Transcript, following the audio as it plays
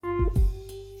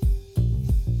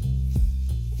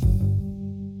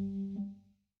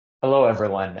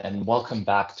everyone, and welcome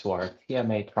back to our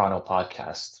TMA Toronto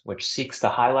podcast, which seeks to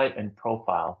highlight and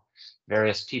profile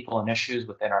various people and issues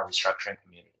within our restructuring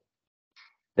community.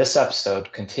 This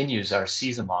episode continues our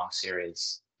season-long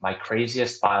series, My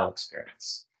Craziest File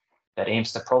Experience, that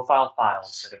aims to profile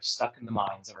files that have stuck in the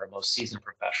minds of our most seasoned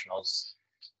professionals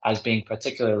as being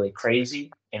particularly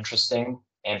crazy, interesting,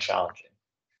 and challenging.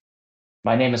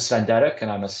 My name is Sven Dedek,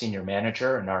 and I'm a senior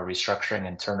manager in our restructuring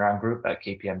and turnaround group at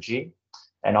KPMG,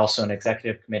 and also an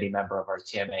executive committee member of our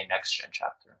TMA NextGen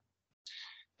chapter.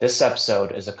 This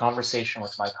episode is a conversation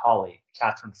with my colleague,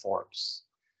 Catherine Forbes,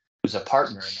 who's a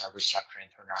partner in our restructuring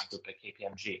and turnaround group at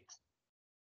KPMG.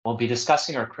 We'll be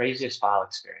discussing our craziest file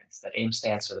experience that aims to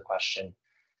answer the question,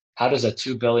 how does a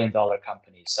 $2 billion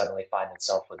company suddenly find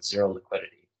itself with zero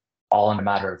liquidity, all in a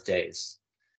matter of days?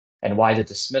 And why the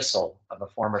dismissal of a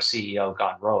former CEO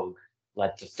gone rogue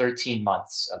led to 13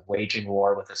 months of waging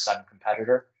war with a sudden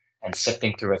competitor and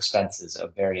sifting through expenses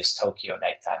of various Tokyo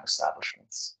nighttime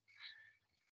establishments.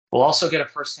 We'll also get a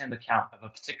firsthand account of a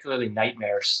particularly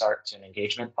nightmarish start to an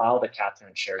engagement file that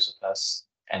Catherine shares with us,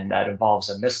 and that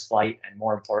involves a missed flight and,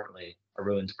 more importantly, a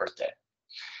ruined birthday.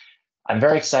 I'm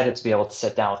very excited to be able to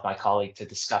sit down with my colleague to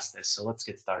discuss this, so let's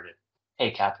get started.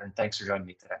 Hey, Catherine, thanks for joining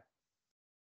me today.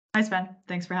 Hi, Sven.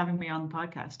 Thanks for having me on the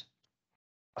podcast.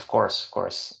 Of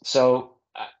course. So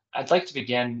I'd like to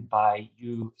begin by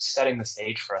you setting the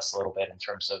stage for us a little bit in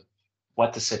terms of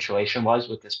what the situation was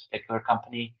with this particular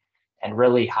company and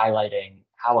really highlighting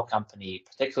how a company,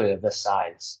 particularly of this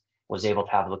size, was able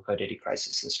to have a liquidity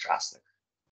crisis this drastic.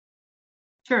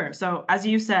 Sure. So as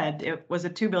you said, it was a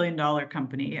 $2 billion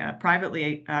company,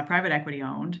 private equity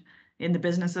owned, in the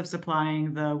business of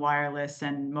supplying the wireless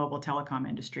and mobile telecom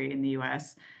industry in the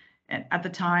US. And at the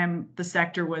time, the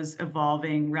sector was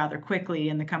evolving rather quickly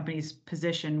and the company's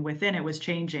position within it was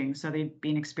changing. So they'd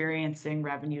been experiencing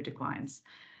revenue declines.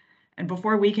 And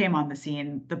before we came on the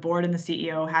scene, the board and the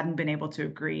CEO hadn't been able to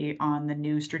agree on the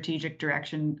new strategic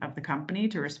direction of the company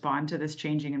to respond to this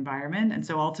changing environment. And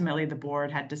so ultimately, the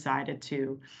board had decided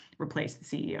to replace the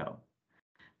CEO.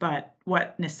 But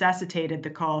what necessitated the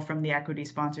call from the equity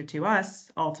sponsor to us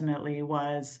ultimately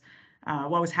was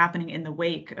what was happening in the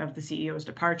wake of the CEO's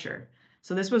departure.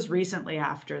 So this was recently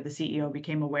after the CEO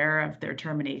became aware of their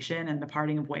termination and the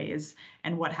parting of ways.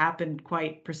 And what happened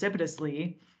quite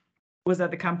precipitously was that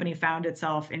the company found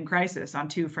itself in crisis on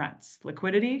two fronts,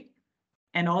 liquidity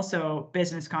and also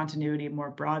business continuity more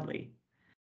broadly.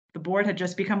 The board had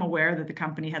just become aware that the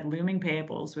company had looming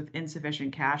payables with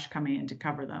insufficient cash coming in to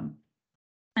cover them,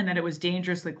 and that it was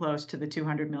dangerously close to the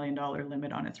 $200 million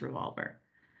limit on its revolver.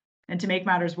 And to make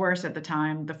matters worse, at the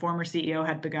time, the former CEO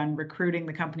had begun recruiting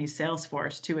the company's sales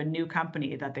force to a new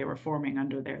company that they were forming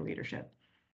under their leadership.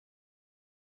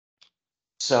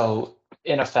 So,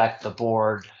 in effect, the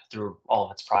board, through all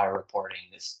of its prior reporting,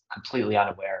 is completely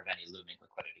unaware of any looming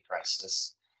liquidity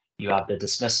crisis. You have the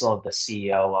dismissal of the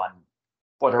CEO on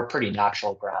what are pretty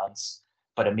natural grounds,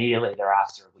 but immediately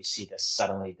thereafter, we see this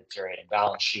suddenly deteriorating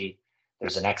balance sheet.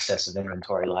 There's an excess of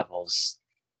inventory levels.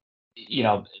 You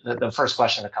know, the first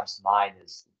question that comes to mind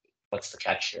is, what's the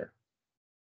catch here?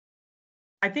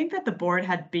 I think that the board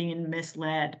had been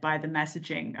misled by the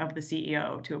messaging of the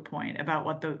CEO to a point about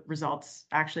what the results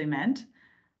actually meant.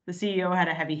 The CEO had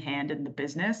a heavy hand in the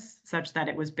business, such that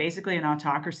it was basically an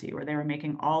autocracy where they were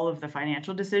making all of the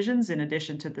financial decisions in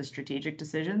addition to the strategic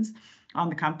decisions on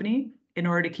the company in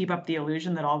order to keep up the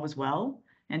illusion that all was well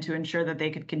and to ensure that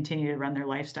they could continue to run their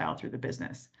lifestyle through the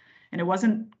business. And it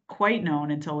wasn't quite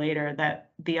known until later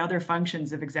that the other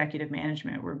functions of executive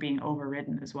management were being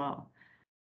overridden as well.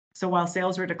 So while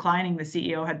sales were declining, the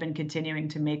CEO had been continuing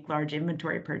to make large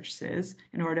inventory purchases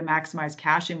in order to maximize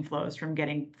cash inflows from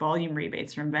getting volume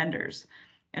rebates from vendors,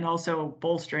 and also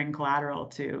bolstering collateral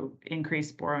to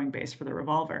increase borrowing base for the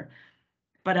revolver.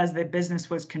 But as the business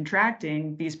was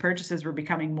contracting, these purchases were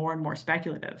becoming more and more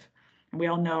speculative. And we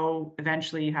all know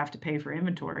eventually you have to pay for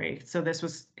inventory. So this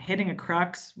was hitting a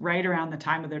crux right around the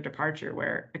time of their departure,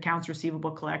 where accounts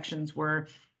receivable collections were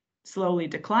slowly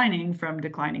declining from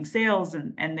declining sales,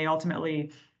 and they ultimately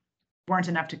weren't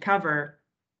enough to cover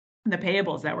the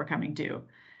payables that were coming due.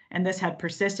 And this had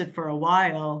persisted for a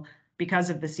while because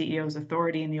of the CEO's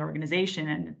authority in the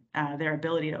organization and their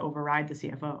ability to override the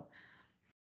CFO.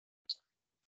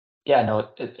 Yeah, no,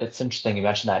 it's interesting you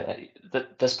mentioned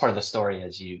that. This part of the story,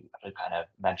 as you kind of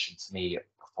mentioned to me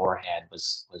beforehand,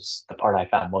 was the part I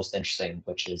found most interesting,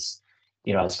 which is,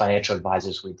 you know, as financial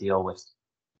advisors, we deal with,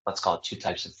 let's call it, two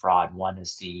types of fraud. One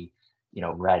is the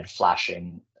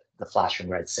flashing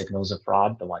red signals of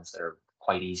fraud, the ones that are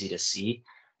quite easy to see.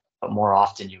 But more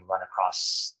often you run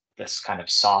across this kind of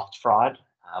soft fraud,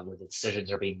 where the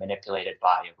decisions are being manipulated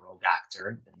by a rogue actor,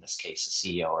 in this case, a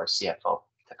CEO or CFO,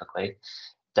 typically,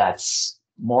 that's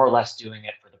more or less doing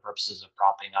it for the purposes of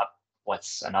propping up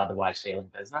what's an otherwise failing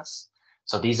business.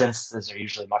 So these instances are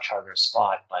usually much harder to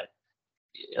spot, but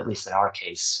at least in our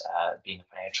case, being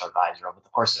a financial advisor, over the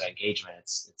course of engagement,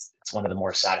 it's one of the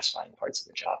more satisfying parts of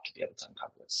the job to be able to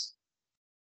uncover this.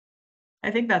 I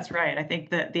think that's right. I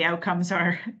think that the outcomes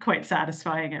are quite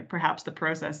satisfying, and perhaps the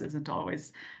process isn't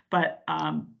always. But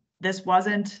this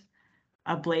wasn't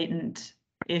a blatant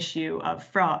issue of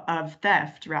fraud, of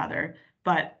theft, rather.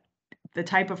 But the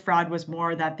type of fraud was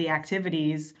more that the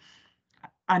activities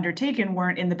undertaken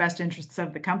weren't in the best interests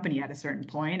of the company at a certain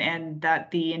point, and that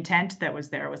the intent that was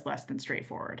there was less than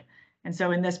straightforward. And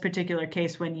so in this particular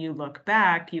case, when you look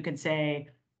back, you can say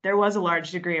there was a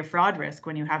large degree of fraud risk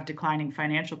when you have declining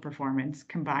financial performance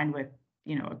combined with,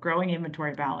 a growing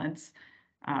inventory balance,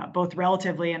 both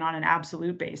relatively and on an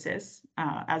absolute basis,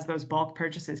 as those bulk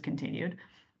purchases continued.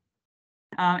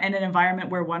 And an environment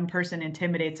where one person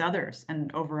intimidates others and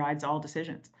overrides all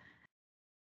decisions.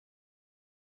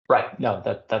 Right. No,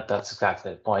 that's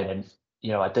exactly the point. And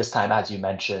at this time, as you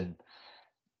mentioned,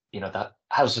 that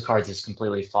house of cards has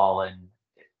completely fallen.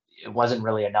 It wasn't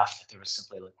really enough that there was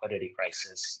simply a liquidity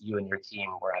crisis. You and your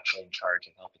team were actually in charge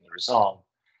of helping it resolve.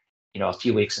 A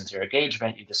few weeks into your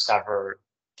engagement, you discover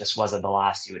this wasn't the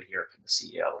last you would hear from the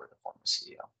CEO or the former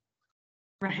CEO.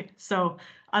 Right. So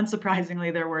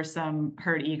unsurprisingly, there were some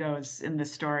hurt egos in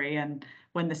this story. And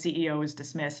when the CEO was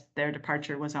dismissed, their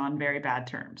departure was on very bad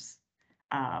terms.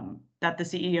 That the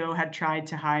CEO had tried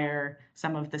to hire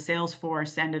some of the sales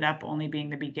force ended up only being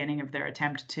the beginning of their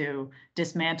attempt to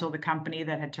dismantle the company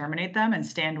that had terminated them and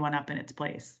stand one up in its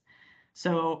place.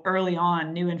 So early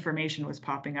on, new information was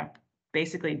popping up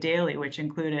basically daily, which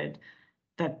included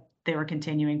that they were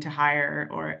continuing to hire,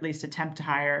 or at least attempt to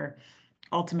hire,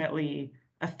 ultimately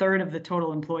a third of the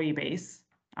total employee base.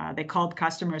 They called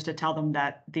customers to tell them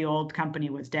that the old company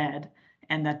was dead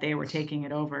and that they were taking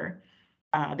it over.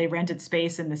 They rented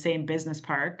space in the same business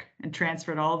park and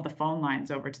transferred all of the phone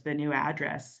lines over to the new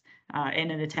address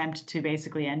in an attempt to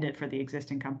basically end it for the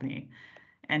existing company.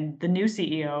 And the new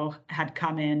CEO had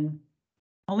come in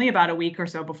only about a week or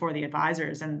so before the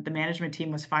advisors, and the management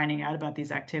team was finding out about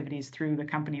these activities through the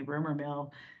company rumor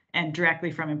mill and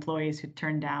directly from employees who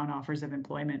turned down offers of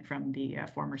employment from the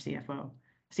former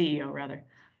CEO rather.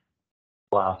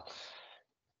 Wow.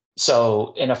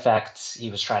 So in effect,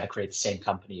 he was trying to create the same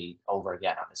company over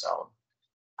again on his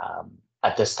own.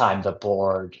 At this time, the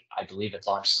board, I believe, it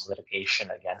launched some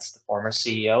litigation against the former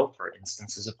CEO for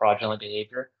instances of fraudulent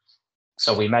behavior.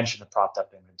 So we mentioned the propped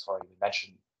up inventory. We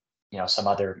mentioned, some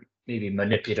other maybe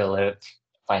manipulative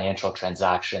financial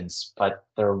transactions, but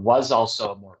there was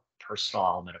also a more personal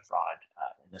element of fraud,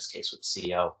 in this case with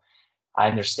CEO. I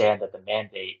understand that the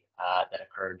mandate that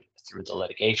occurred through the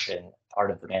litigation,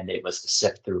 part of the mandate was to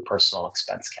sift through personal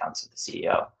expense counts of the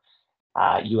CEO.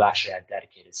 You actually had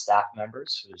dedicated staff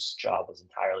members whose job was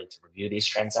entirely to review these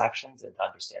transactions and to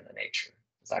understand the nature.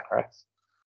 Is that correct?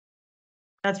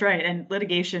 That's right. And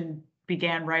litigation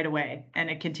began right away, and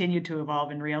it continued to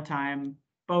evolve in real time,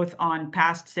 both on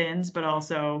past sins, but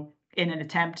also in an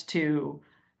attempt to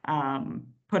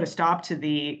put a stop to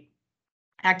the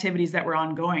activities that were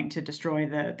ongoing to destroy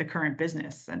the current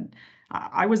business. And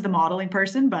I was the modeling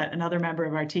person, but another member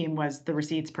of our team was the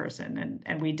receipts person.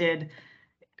 And we did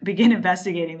begin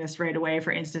investigating this right away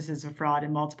for instances of fraud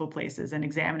in multiple places and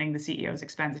examining the CEO's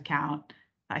expense account.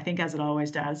 I think, as it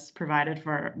always does, provided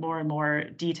for more and more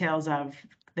details of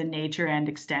the nature and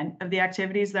extent of the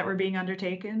activities that were being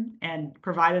undertaken, and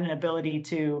provided an ability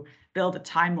to build a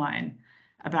timeline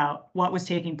about what was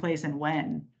taking place and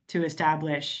when, to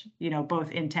establish,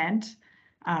 both intent,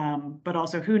 but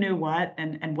also who knew what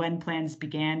and when plans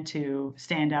began to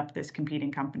stand up this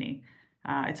competing company.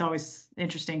 It's always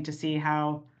interesting to see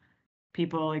how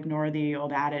people ignore the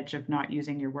old adage of not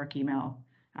using your work email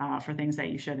for things that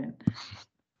you shouldn't.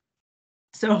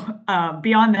 So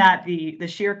beyond that, the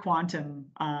sheer quantum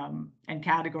and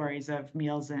categories of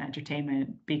meals and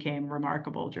entertainment became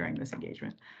remarkable during this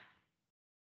engagement.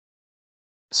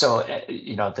 So,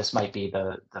 this might be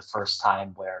the first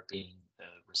time where being the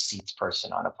receipts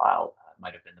person on a file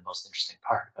might have been the most interesting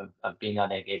part of being on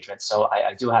the engagement. So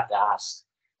I do have to ask,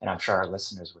 and I'm sure our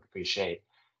listeners would appreciate,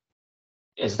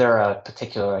 is there a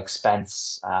particular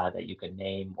expense that you could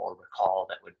name or recall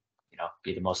that would,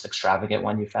 be the most extravagant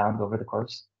one you found over the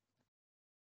course?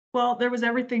 Well, there was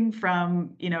everything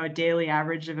from, a daily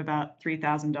average of about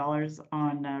 $3,000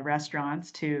 on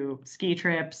restaurants to ski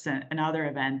trips and other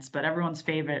events. But everyone's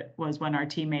favorite was when our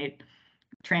teammate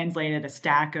translated a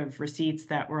stack of receipts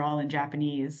that were all in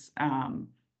Japanese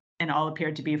and all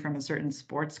appeared to be from a certain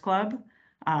sports club.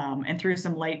 And through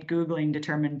some light Googling,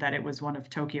 determined that it was one of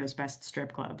Tokyo's best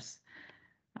strip clubs.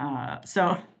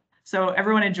 So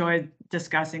everyone enjoyed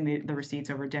discussing the receipts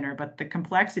over dinner, but the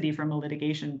complexity from a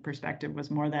litigation perspective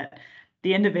was more that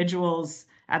the individuals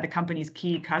at the company's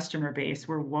key customer base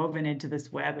were woven into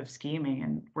this web of scheming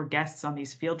and were guests on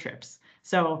these field trips.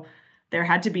 So there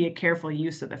had to be a careful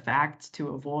use of the facts to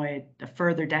avoid a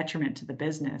further detriment to the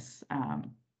business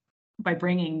by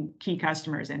bringing key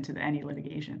customers into any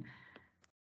litigation.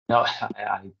 No,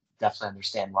 I definitely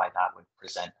understand why that would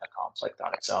present a conflict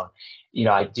on its own.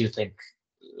 I do think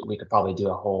we could probably do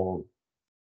a whole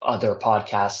other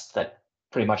podcast that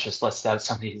pretty much just lists out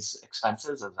some of these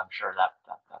expenses, as I'm sure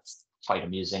that's quite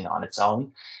amusing on its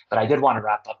own. But I did want to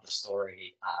wrap up the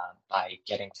story by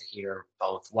getting to hear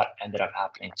both what ended up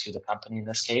happening to the company in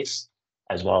this case,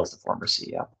 as well as the former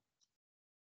CEO.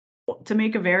 To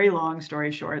make a very long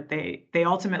story short, they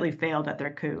ultimately failed at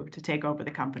their coup to take over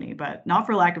the company, but not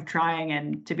for lack of trying,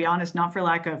 and to be honest, not for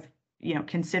lack of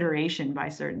consideration by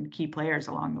certain key players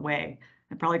along the way.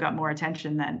 It probably got more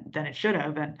attention than it should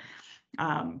have,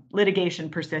 and litigation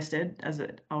persisted, as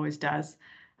it always does.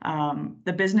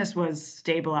 The business was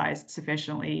stabilized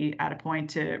sufficiently at a point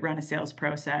to run a sales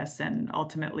process, and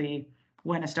ultimately,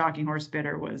 when a stalking horse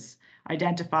bidder was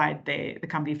identified, the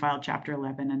company filed Chapter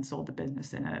 11 and sold the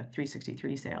business in a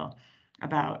 363 sale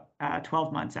about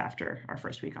 12 months after our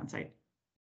first week on site.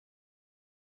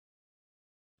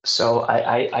 So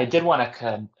I did want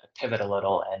to pivot a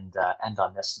little and end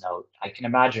on this note. I can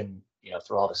imagine,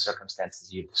 through all the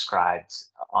circumstances you've described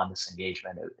on this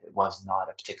engagement, it was not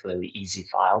a particularly easy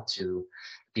file to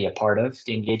be a part of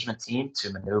the engagement team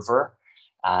to maneuver.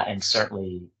 And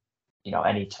certainly,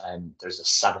 anytime there's a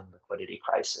sudden liquidity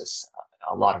crisis,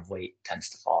 a lot of weight tends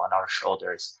to fall on our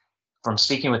shoulders. From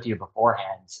speaking with you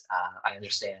beforehand, I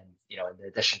understand, in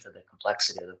addition to the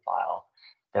complexity of the file,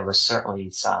 there was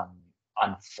certainly some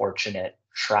unfortunate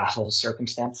travel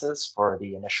circumstances for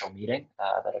the initial meeting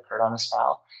that occurred on this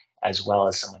file, as well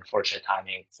as some unfortunate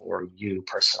timing for you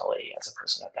personally as a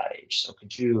person at that age. So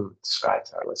could you describe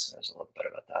to our listeners a little bit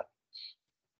about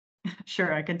that?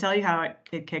 Sure, I can tell you how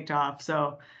it kicked off.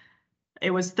 So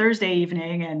it was Thursday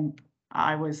evening, and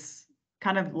I was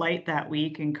kind of light that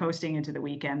week and coasting into the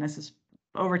weekend. This is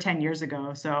over 10 years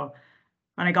ago. So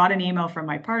when I got an email from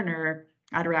my partner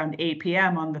at around 8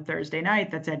 p.m. on the Thursday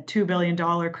night that said $2 billion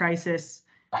crisis,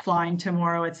 flying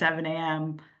tomorrow at 7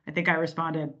 a.m., I think I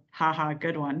responded, haha,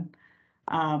 good one.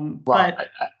 But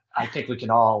I think we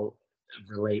can all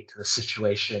relate to the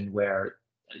situation where,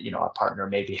 a partner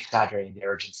may be exaggerating the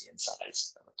urgency and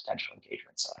size of a potential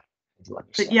engagement. So I do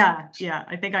understand. But yeah,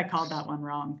 I think I called that one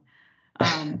wrong.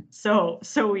 So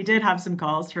we did have some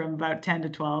calls from about 10 to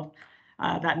 12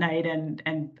 that night,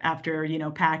 and after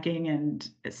packing and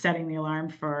setting the alarm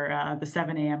for the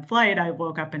 7 a.m. flight, I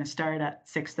woke up in a start at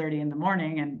 6:30 in the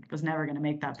morning and was never going to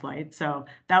make that flight. So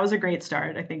that was a great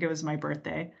start. I think it was my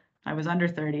birthday. I was under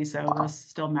 30, so those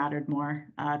still mattered more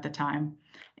at the time.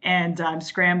 And I'm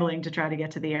scrambling to try to get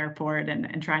to the airport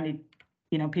and trying to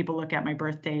people look at my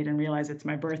birth date and realize it's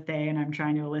my birthday, and I'm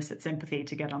trying to elicit sympathy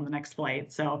to get on the next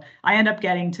flight. So I end up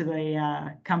getting to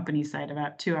the company site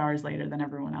about 2 hours later than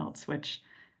everyone else, which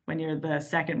when you're the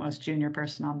second most junior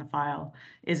person on the file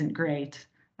isn't great.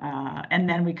 And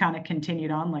then we kind of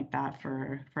continued on like that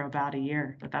for about a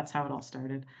year, but that's how it all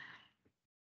started.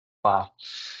 Wow.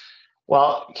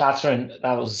 Well, Catherine,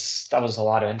 that was a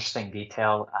lot of interesting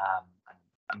detail.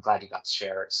 I'm glad you got to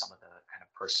share some of the kind of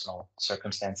personal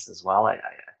circumstances as well. I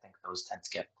think those tend to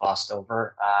get glossed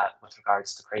over with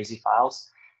regards to crazy files.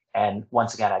 And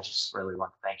once again, I just really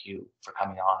want to thank you for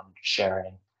coming on,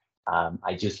 sharing.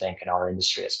 I do think in our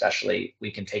industry, especially,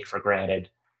 we can take for granted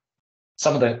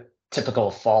some of the typical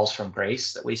falls from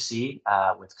grace that we see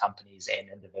with companies and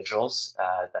individuals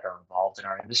that are involved in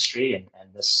our industry.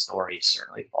 And this story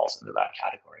certainly falls into that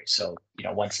category. So,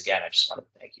 once again, I just want to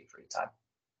thank you for your time.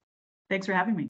 Thanks for having me.